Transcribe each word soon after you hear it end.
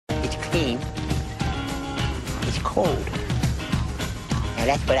steam is cold. Now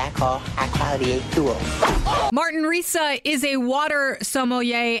that's what I call high-quality H2O. Martin Risa is a water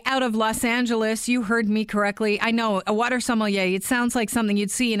sommelier out of Los Angeles. You heard me correctly. I know, a water sommelier, it sounds like something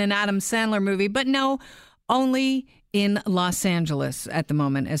you'd see in an Adam Sandler movie, but no, only in Los Angeles at the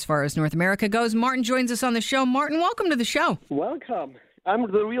moment as far as North America goes. Martin joins us on the show. Martin, welcome to the show. Welcome.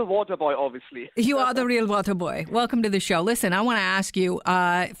 I'm the real water boy, obviously. You are the real water boy. Welcome to the show. Listen, I want to ask you,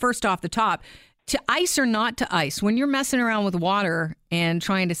 first off the top, to ice or not to ice? When you're messing around with water and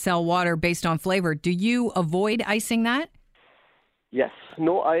trying to sell water based on flavor, do you avoid icing that? Yes.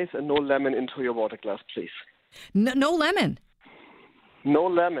 No ice and no lemon into your water glass, please. No lemon? No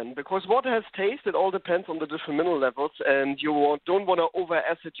lemon, because water has taste. It all depends on the different mineral levels, and you don't want to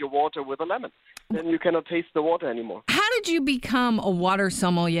over-acid your water with a lemon. Then you cannot taste the water anymore. How did you become a water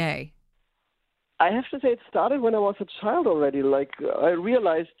sommelier? I have to say it started when I was a child already. I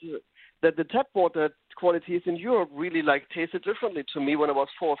realized that the tap water qualities in Europe really tasted differently to me when I was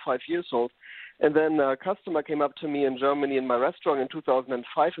 4 or 5 years old. And then a customer came up to me in Germany in my restaurant in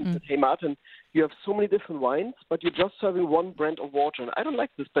 2005 and said, "Hey, Martin, you have so many different wines, but you're just serving one brand of water, and I don't like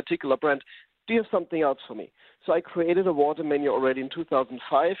this particular brand. Do you have something else for me?" So I created a water menu already in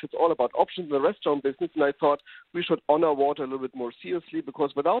 2005. It's all about options in the restaurant business, and I thought we should honor water a little bit more seriously,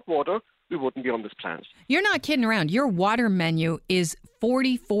 because without water, we wouldn't be on this planet. You're not kidding around. Your water menu is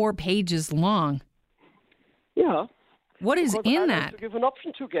 44 pages long. Yeah. What is Because in I that? like to give an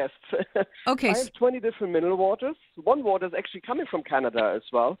option to guests. Okay. I have 20 different mineral waters. One water is actually coming from Canada as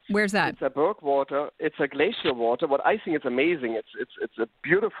well. Where's that? It's a berg water. It's a glacier water. What I think is amazing. It's a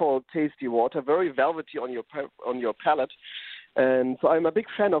beautiful, tasty water, very velvety on your palate. And so I'm a big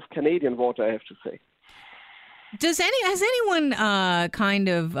fan of Canadian water, I have to say. Has anyone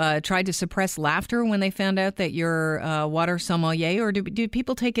tried to suppress laughter when they found out that you're a water sommelier, or do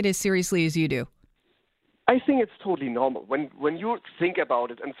people take it as seriously as you do? I think it's totally normal. When you think about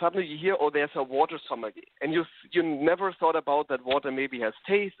it and suddenly you hear, oh, there's a water sommelier, and you never thought about that water maybe has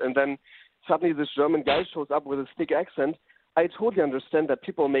taste, and then suddenly this German guy shows up with a thick accent, I totally understand that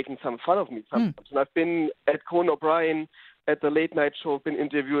people are making some fun of me sometimes. And I've been at Conan O'Brien, at the late night show, been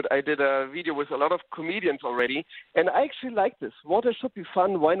interviewed. I did a video with a lot of comedians already, and I actually like this. Water should be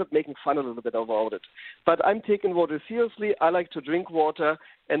fun. Why not making fun a little bit about it? But I'm taking water seriously. I like to drink water,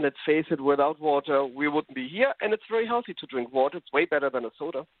 and let's face it, without water, we wouldn't be here, and it's very healthy to drink water. It's way better than a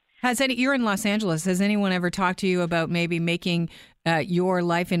soda. You're in Los Angeles. Has anyone ever talked to you about maybe making your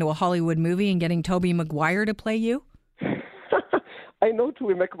life into a Hollywood movie and getting Tobey Maguire to play you? I know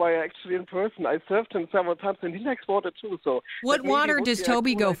Tobey Maguire actually in person. I served him several times, and he likes water too. So what water does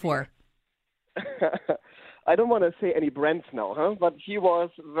Toby go for? I don't want to say any brands now, but he was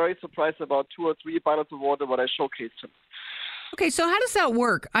very surprised about 2 or 3 bottles of water when I showcased him. Okay, so how does that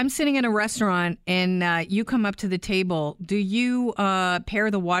work? I'm sitting in a restaurant, and you come up to the table. Do you pair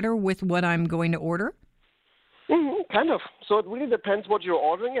the water with what I'm going to order? Kind of. So it really depends what you're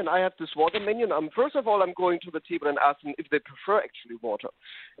ordering, and I have this water menu. And first of all, I'm going to the table and asking if they prefer actually water.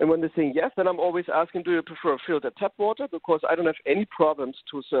 And when they're saying yes, then I'm always asking, do you prefer filtered tap water? Because I don't have any problems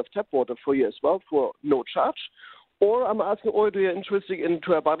to serve tap water for you as well for no charge. Or I'm asking, do you interested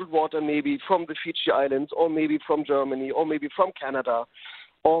into a bottled water maybe from the Fiji Islands, or maybe from Germany, or maybe from Canada,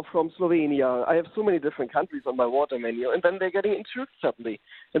 or from Slovenia? I have so many different countries on my water menu, and then they're getting intrigued suddenly.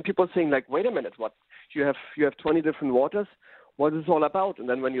 And people are saying, wait a minute, what? You have 20 different waters? What is it all about? And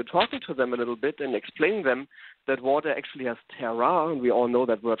then when you're talking to them a little bit and explaining them that water actually has terroir, and we all know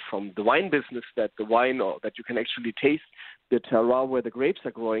that word from the wine business, that the wine, or that you can actually taste the terroir where the grapes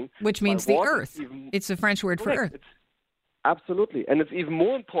are growing. Which means the earth. It's a French word for earth. Absolutely. And it's even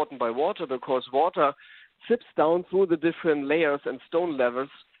more important by water, because water sips down through the different layers and stone levels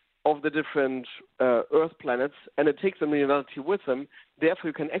of the different Earth planets, and it takes the minerality with them. Therefore,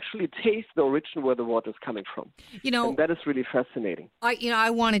 you can actually taste the origin where the water is coming from. And that is really fascinating. I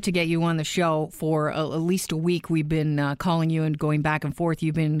wanted to get you on the show for at least a week. We've been calling you and going back and forth.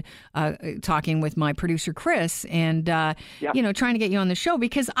 You've been talking with my producer, Chris, and, trying to get you on the show,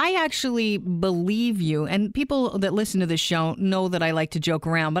 because I actually believe you. And people that listen to this show know that I like to joke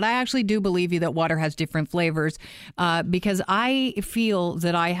around, but I actually do believe you that water has different flavors, because I feel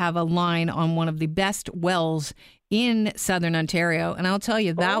that I have a line on one of the best wells in Southern Ontario, and I'll tell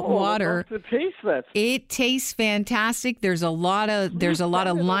you that water. To taste that. It tastes fantastic. There's a lot of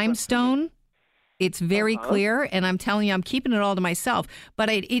limestone It's very clear, and I'm telling you, I'm keeping it all to myself. But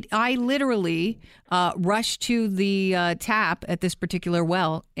I literally rush to the tap at this particular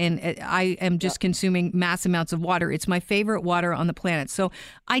well, and I am just consuming mass amounts of water. It's my favorite water on the planet. So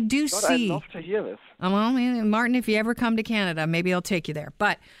I do see. I'd love to hear this. Well, Martin, if you ever come to Canada, maybe I'll take you there.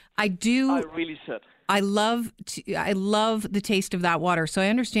 But I really should. I love the taste of that water, so I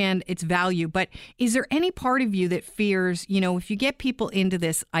understand its value. But is there any part of you that fears, if you get people into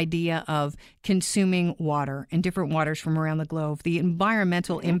this idea of consuming water and different waters from around the globe, the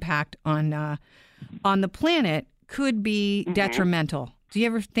environmental impact on the planet could be detrimental? Do you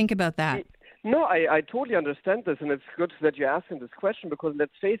ever think about that? No, I totally understand this, and it's good that you're asking this question because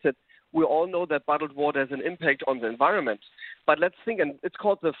let's face it, we all know that bottled water has an impact on the environment. But let's think, and it's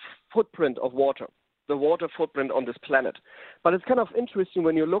called the footprint of water. The water footprint on this planet. But it's kind of interesting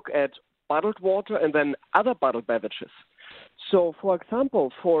when you look at bottled water and then other bottled beverages. So, for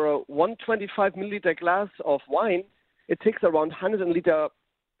example, for a 125 milliliter glass of wine, it takes around 100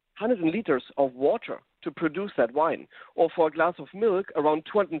 liters of water to produce that wine. Or for a glass of milk, around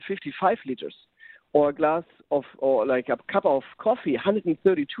 255 liters. Or a cup of coffee,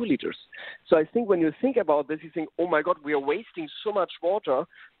 132 liters. So I think when you think about this, you think, oh my God, we are wasting so much water.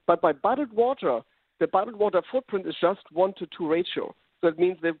 But by bottled water, the bottled water footprint is just 1 to 2 ratio. So it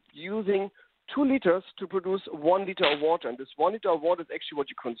means they're using 2 liters to produce 1 liter of water. And this 1 liter of water is actually what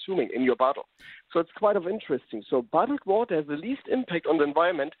you're consuming in your bottle. So it's quite interesting. So bottled water has the least impact on the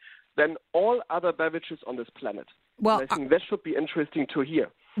environment than all other beverages on this planet. Well, and I think that should be interesting to hear.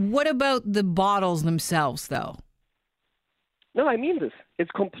 What about the bottles themselves, though? No, I mean this.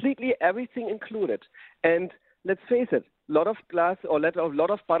 It's completely everything included. And let's face it, a lot of glass or a lot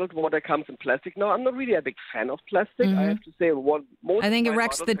of bottled water comes in plastic. Now, I'm not really a big fan of plastic. I have to say, I think it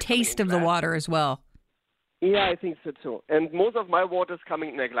wrecks the taste of the water as well. Yeah, I think so too. And most of my water is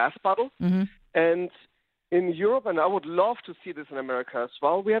coming in a glass bottle. And in Europe, and I would love to see this in America as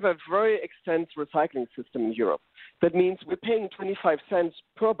well, we have a very extensive recycling system in Europe. That means we're paying 25 cents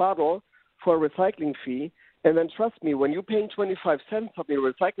per bottle for a recycling fee. And then trust me, when you're paying 25 cents for the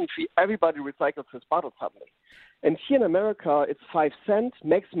recycling fee, everybody recycles his bottle suddenly. And here in America, it's 5 cents,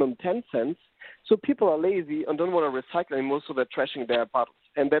 maximum 10 cents. So people are lazy and don't want to recycle anymore, so they're trashing their bottles.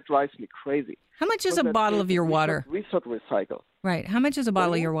 And that drives me crazy. How much is a bottle of your water? Recycle. Right. How much is a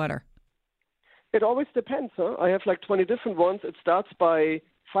bottle of your water? It always depends. I have like 20 different ones. It starts by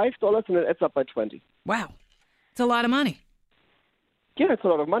 $5 and it adds up by 20. Wow. It's a lot of money. Yeah, it's a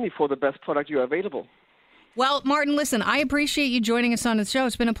lot of money for the best product you have available. Well, Martin, listen, I appreciate you joining us on the show.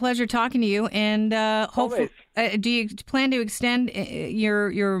 It's been a pleasure talking to you. And hopefully, do you plan to extend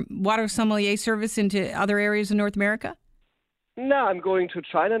your water sommelier service into other areas in North America? No, I'm going to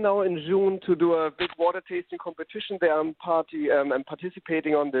China now in June to do a big water tasting competition there. I'm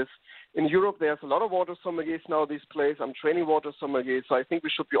participating on this. In Europe, there's a lot of water sommeliers now these places. I'm training water sommeliers, so I think we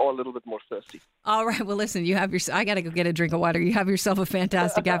should be all a little bit more thirsty. All right. Well, listen, I got to go get a drink of water. You have yourself a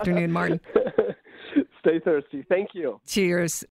fantastic afternoon, Martin. Stay thirsty. Thank you. Cheers.